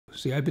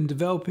See, I've been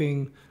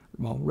developing,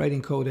 well,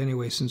 writing code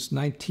anyway since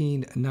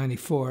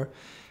 1994,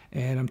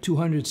 and I'm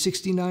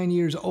 269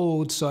 years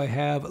old, so I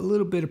have a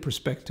little bit of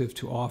perspective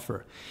to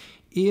offer.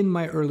 In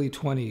my early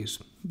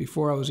 20s,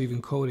 before I was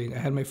even coding, I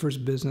had my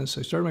first business.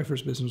 I started my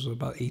first business when I was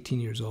about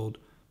 18 years old.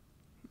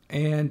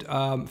 And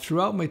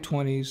throughout my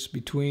 20s,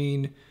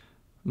 between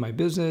my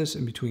business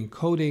and between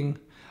coding,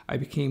 I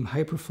became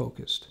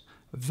hyper-focused.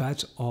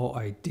 That's all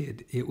I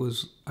did. I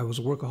was a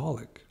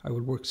workaholic. I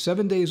would work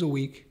 7 days a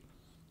week,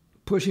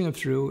 pushing them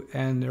through,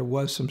 and there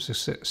was some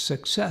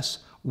success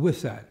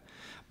with that.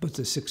 But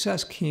the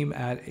success came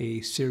at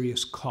a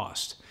serious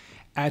cost.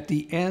 At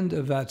the end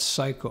of that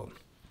cycle,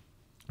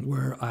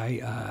 where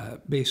I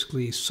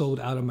basically sold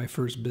out of my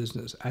first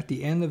business, at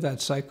the end of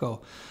that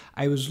cycle,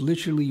 I was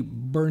literally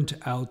burnt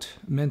out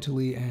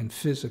mentally and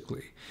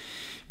physically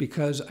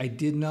because I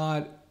did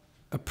not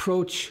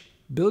approach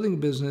building a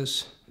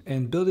business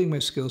and building my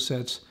skill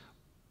sets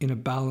in a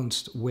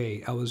balanced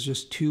way. I was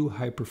just too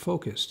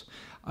hyper-focused.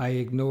 I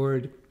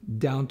ignored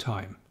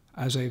downtime.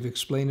 As I've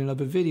explained in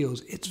other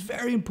videos, it's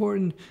very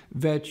important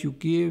that you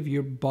give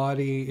your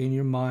body and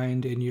your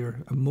mind and your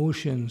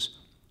emotions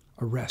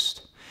a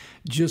rest.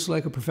 Just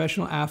like a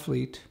professional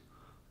athlete,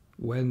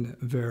 when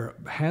they're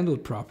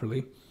handled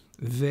properly,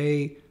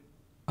 they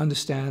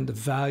understand the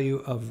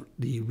value of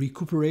the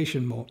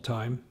recuperation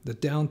time, the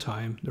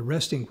downtime, the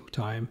resting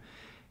time,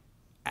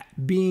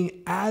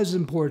 being as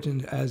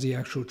important as the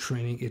actual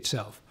training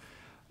itself.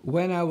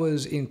 When I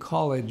was in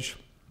college,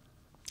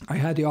 I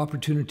had the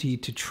opportunity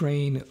to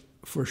train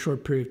for a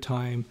short period of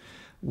time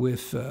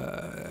with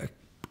a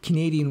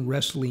Canadian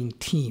wrestling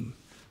team.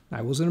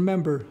 I wasn't a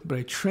member, but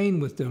I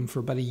trained with them for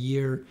about a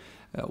year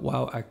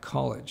while at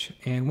college.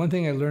 And one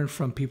thing I learned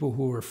from people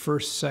who were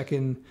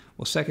second,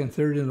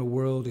 third in the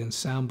world in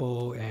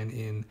Sambo and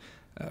in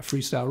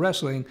freestyle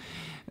wrestling,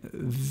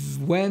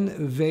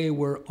 when they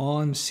were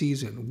on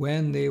season,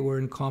 when they were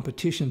in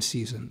competition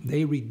season,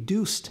 they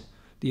reduced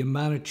the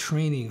amount of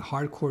training,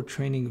 hardcore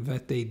training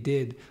that they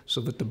did so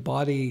that the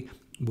body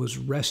was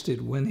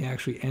rested when they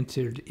actually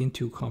entered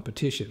into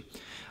competition.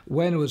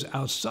 When it was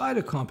outside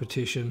of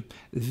competition,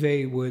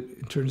 they would,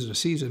 in terms of the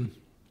season,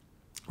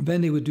 then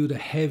they would do the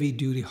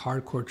heavy-duty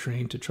hardcore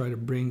training to try to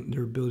bring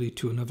their ability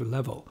to another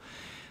level.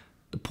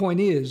 The point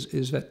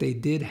is that they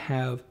did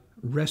have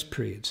rest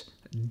periods,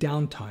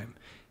 downtime.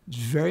 It's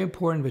very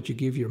important that you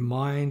give your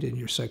mind and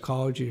your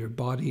psychology and your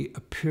body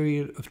a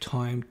period of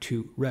time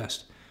to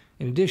rest.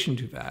 In addition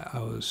to that, I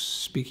was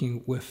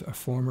speaking with a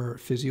former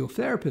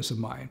physiotherapist of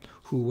mine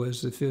who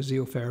was the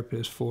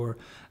physiotherapist for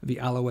the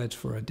Alouettes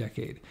for a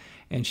decade.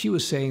 And she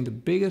was saying the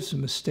biggest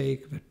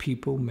mistake that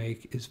people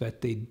make is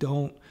that they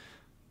don't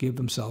give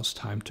themselves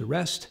time to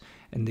rest,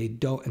 and they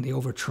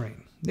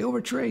overtrain. They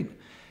overtrain.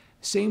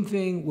 Same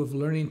thing with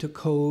learning to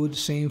code,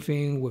 same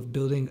thing with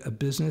building a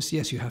business.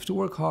 Yes, you have to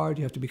work hard,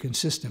 you have to be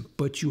consistent,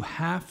 but you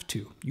have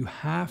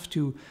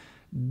to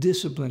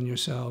discipline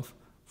yourself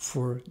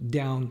for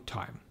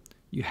downtime.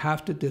 You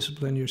have to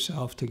discipline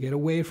yourself to get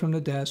away from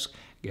the desk,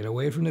 get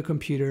away from the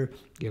computer,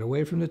 get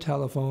away from the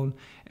telephone,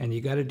 and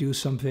you got to do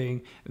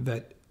something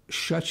that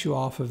shuts you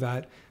off of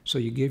that so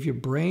you give your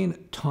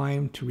brain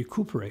time to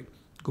recuperate.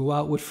 Go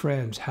out with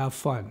friends, have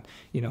fun.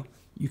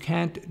 You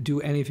can't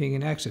do anything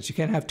in excess. You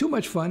can't have too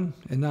much fun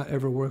and not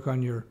ever work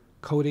on your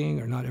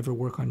coding or not ever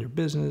work on your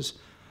business,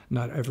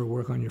 not ever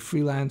work on your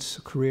freelance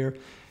career.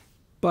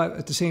 But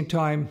at the same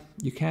time,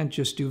 you can't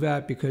just do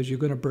that because you're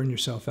going to burn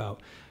yourself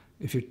out.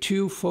 If you're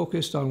too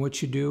focused on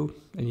what you do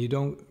and you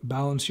don't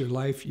balance your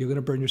life, you're going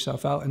to burn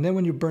yourself out. And then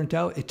when you're burnt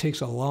out, it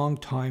takes a long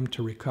time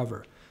to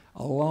recover.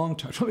 A long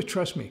time.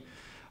 Trust me.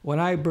 When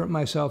I burnt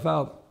myself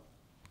out,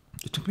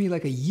 it took me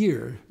like a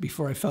year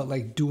before I felt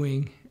like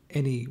doing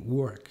any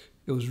work.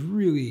 It was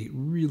really,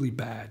 really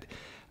bad.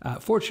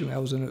 Fortunately, I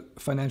was in a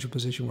financial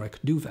position where I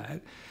could do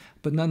that.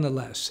 But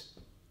nonetheless,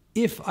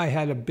 if I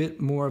had a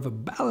bit more of a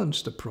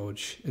balanced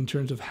approach in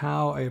terms of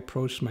how I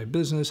approached my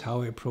business,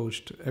 how I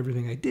approached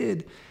everything I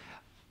did,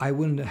 I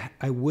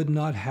would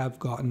not have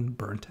gotten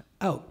burnt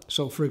out.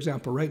 So for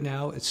example, right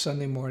now it's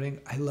Sunday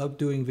morning. I love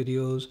doing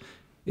videos.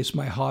 It's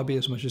my hobby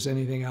as much as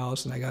anything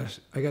else. And I got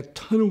a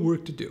ton of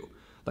work to do.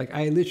 Like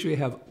I literally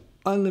have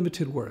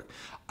unlimited work.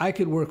 I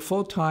could work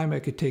full time. I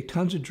could take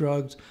tons of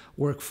drugs,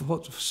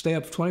 stay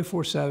up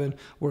 24/7,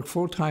 work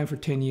full time for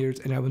 10 years,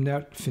 and I would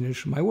not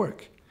finish my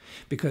work.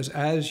 Because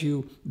as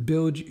you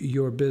build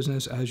your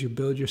business, as you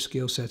build your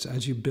skill sets,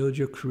 as you build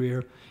your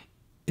career,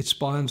 it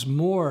spawns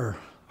more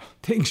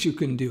things you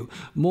can do,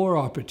 more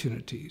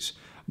opportunities,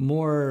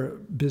 more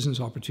business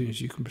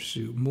opportunities you can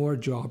pursue, more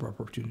job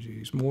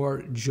opportunities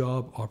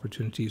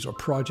or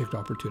project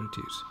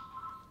opportunities.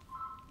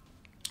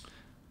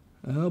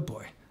 Oh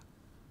boy.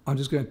 I'm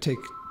just going to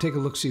take a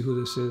look, see who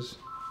this is.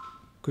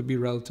 Could be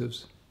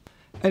relatives.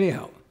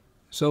 Anyhow,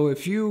 so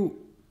if you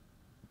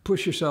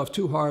push yourself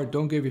too hard,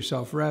 don't give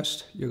yourself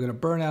rest, you're going to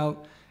burn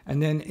out,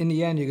 and then in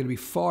the end, you're going to be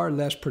far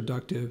less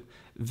productive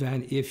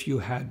than if you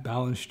had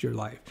balanced your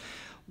life.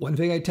 One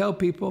thing I tell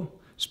people,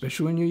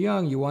 especially when you're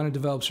young, you want to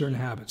develop certain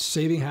habits.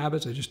 Saving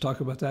habits, I just talked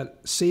about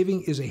that.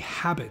 Saving is a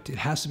habit. It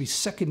has to be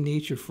second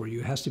nature for you.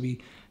 It has to be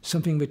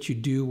something that you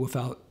do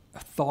without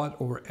thought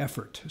or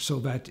effort so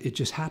that it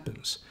just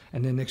happens.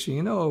 And then next thing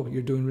you know,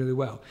 you're doing really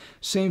well.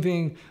 Same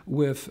thing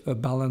with a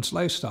balanced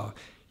lifestyle.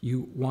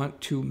 You want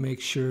to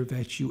make sure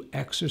that you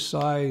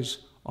exercise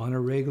on a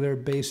regular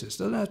basis.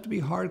 Doesn't have to be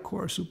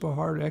hardcore, super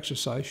hard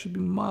exercise. It should be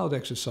mild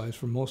exercise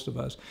for most of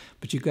us.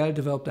 But you got to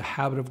develop the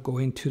habit of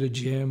going to the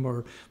gym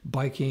or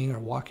biking or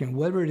walking,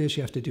 whatever it is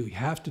you have to do. You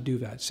have to do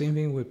that. Same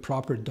thing with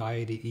proper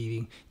diet and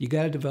eating. You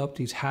got to develop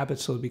these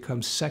habits so it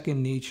becomes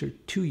second nature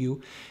to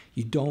you.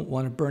 You don't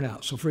want to burn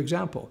out. So for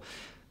example,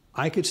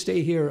 I could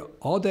stay here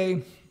all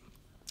day,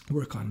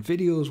 work on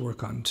videos,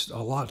 work on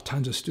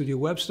tons of studio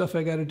web stuff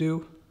I got to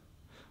do.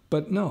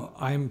 But no,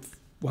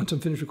 once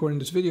I'm finished recording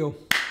this video,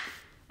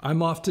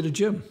 I'm off to the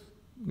gym.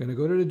 I'm going to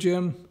go to the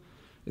gym.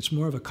 It's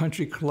more of a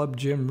country club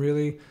gym,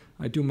 really.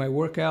 I do my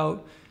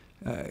workout,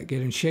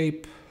 get in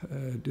shape,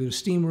 do the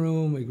steam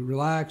room,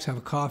 relax, have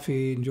a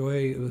coffee,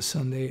 enjoy the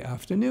Sunday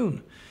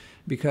afternoon.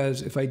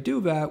 Because if I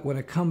do that, when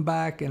I come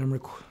back and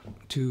I'm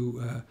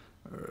to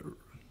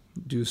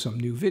do some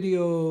new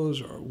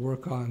videos or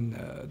work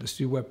on the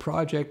studio web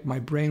project, my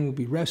brain will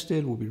be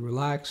rested, will be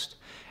relaxed,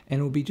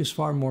 and it will be just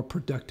far more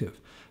productive.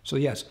 So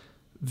yes,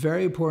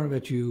 very important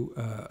that you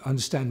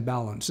understand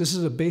balance. This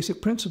is a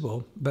basic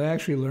principle, but I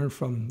actually learned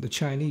from the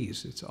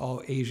Chinese. It's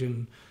all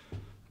Asian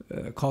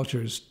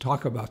cultures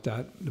talk about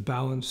that, the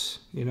balance,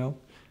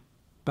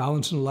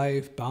 balance in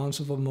life, balance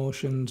of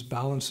emotions,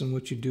 balance in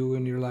what you do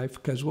in your life.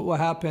 Because what will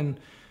happen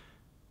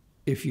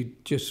if you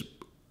just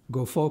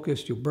go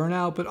focused, you'll burn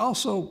out, but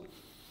also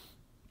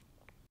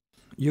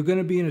you're going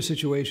to be in a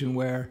situation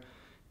where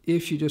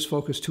if you just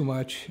focus too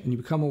much and you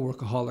become a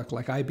workaholic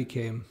like I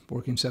became,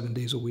 working 7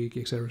 days a week,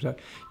 et cetera,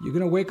 you're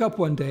going to wake up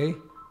one day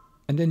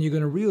and then you're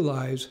going to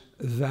realize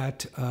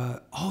that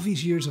all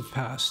these years have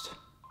passed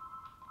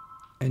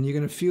and you're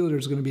going to feel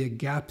there's going to be a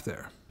gap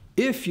there.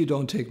 If you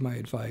don't take my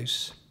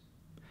advice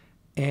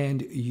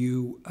and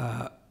you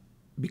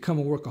become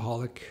a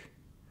workaholic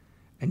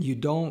and you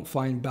don't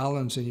find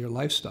balance in your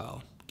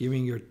lifestyle,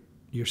 giving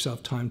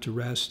yourself time to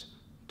rest,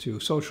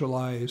 to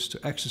socialize, to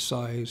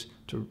exercise,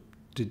 to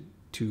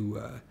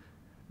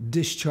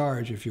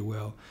discharge, if you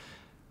will,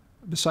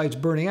 besides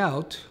burning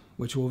out,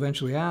 which will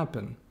eventually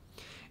happen,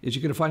 is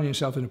you're going to find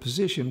yourself in a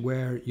position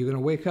where you're going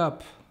to wake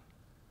up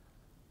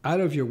out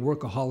of your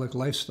workaholic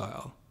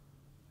lifestyle.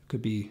 It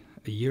could be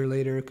a year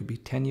later, it could be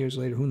 10 years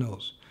later, who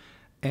knows?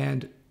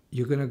 And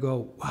you're going to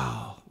go,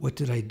 wow, what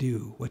did I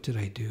do? What did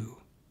I do?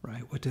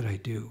 Right? What did I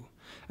do?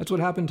 That's what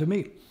happened to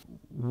me.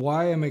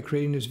 Why am I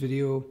creating this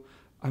video?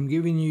 I'm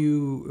giving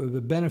you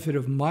the benefit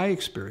of my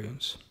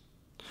experience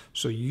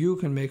so you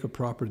can make a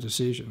proper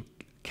decision.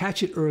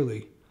 Catch it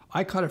early.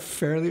 I caught it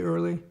fairly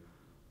early.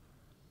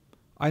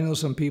 I know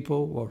some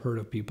people, or heard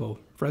of people,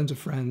 friends of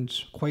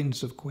friends,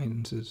 acquaintances of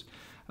acquaintances,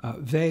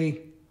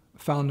 they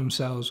found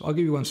themselves, I'll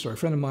give you one story. A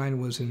friend of mine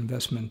was an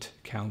investment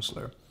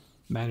counselor,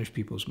 managed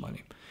people's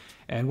money.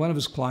 And one of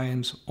his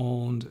clients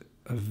owned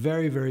a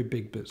very, very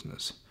big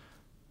business,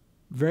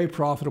 very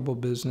profitable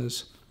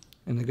business.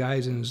 And the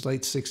guy's in his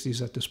late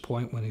 60s at this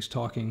point when he's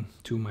talking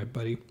to my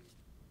buddy.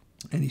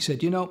 And he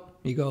said,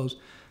 he goes,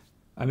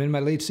 I'm in my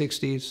late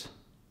 60s.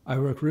 I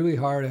work really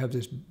hard. I have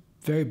this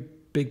very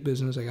big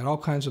business. I got all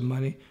kinds of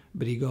money.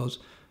 But he goes,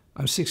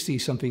 I'm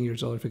 60-something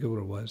years old. I forget what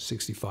it was,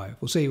 65.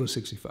 We'll say he was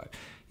 65.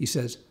 He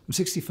says, I'm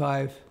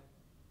 65,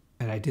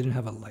 and I didn't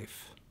have a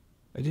life.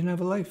 I didn't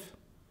have a life.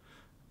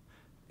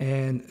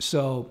 And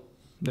so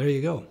there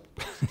you go.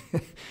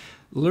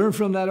 Learn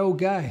from that old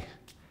guy.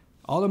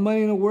 All the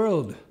money in the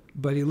world.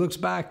 But he looks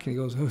back and he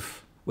goes,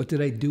 what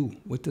did I do?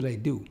 What did I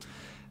do?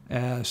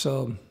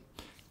 So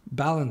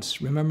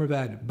balance, remember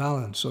that,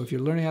 balance. So if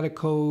you're learning how to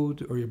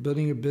code or you're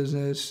building your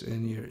business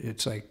and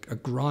it's like a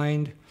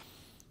grind,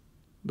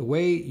 the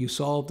way you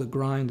solve the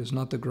grind is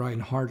not to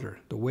grind harder.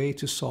 The way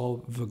to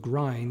solve the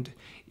grind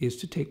is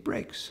to take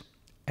breaks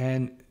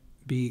and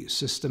be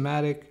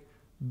systematic,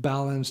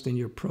 balanced in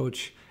your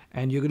approach,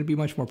 and you're going to be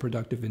much more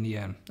productive in the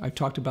end. I've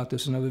talked about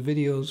this in other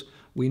videos.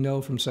 We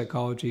know from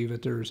psychology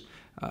that there's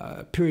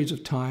periods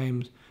of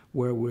time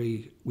where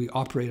we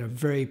operate at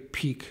very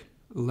peak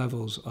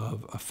levels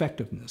of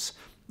effectiveness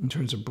in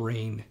terms of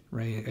brain,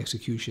 right,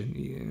 execution,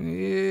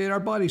 in our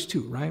bodies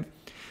too, right?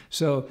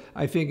 So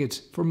I think it's,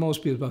 for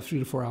most people, about 3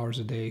 to 4 hours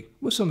a day,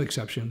 with some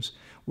exceptions,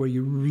 where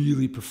you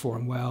really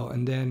perform well,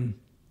 and then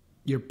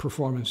your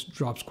performance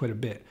drops quite a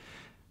bit.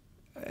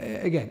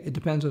 Again, it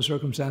depends on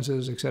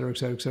circumstances, et cetera, et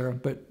cetera, et cetera,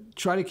 but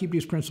try to keep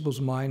these principles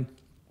in mind.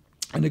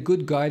 And a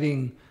good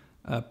guiding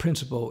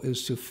principle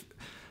is to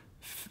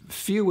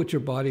feel what your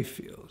body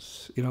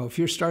feels. If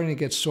you're starting to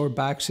get sore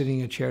back sitting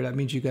in a chair, that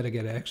means you got to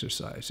get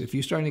exercise. If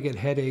you're starting to get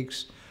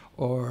headaches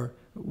or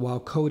while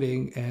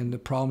coding and the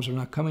problems are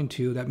not coming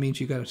to you, that means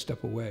you got to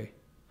step away.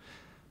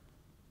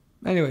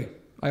 Anyway,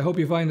 I hope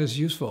you find this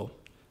useful.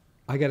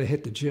 I got to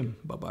hit the gym.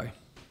 Bye-bye.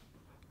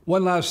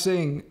 One last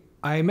thing.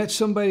 I met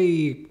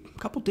somebody a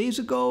couple days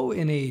ago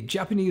in a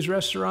Japanese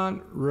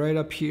restaurant right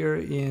up here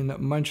in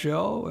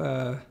Montreal.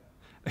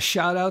 A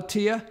shout out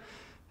to you.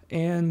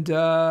 And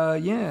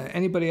yeah,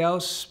 anybody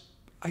else?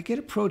 I'm getting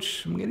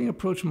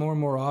approached more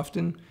and more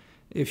often.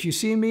 If you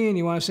see me and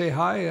you want to say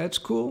hi, that's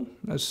cool.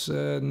 That's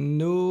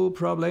no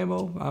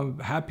problemo. I'm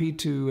happy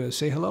to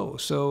say hello.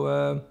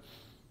 So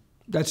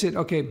that's it.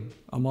 Okay,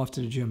 I'm off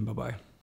to the gym. Bye-bye.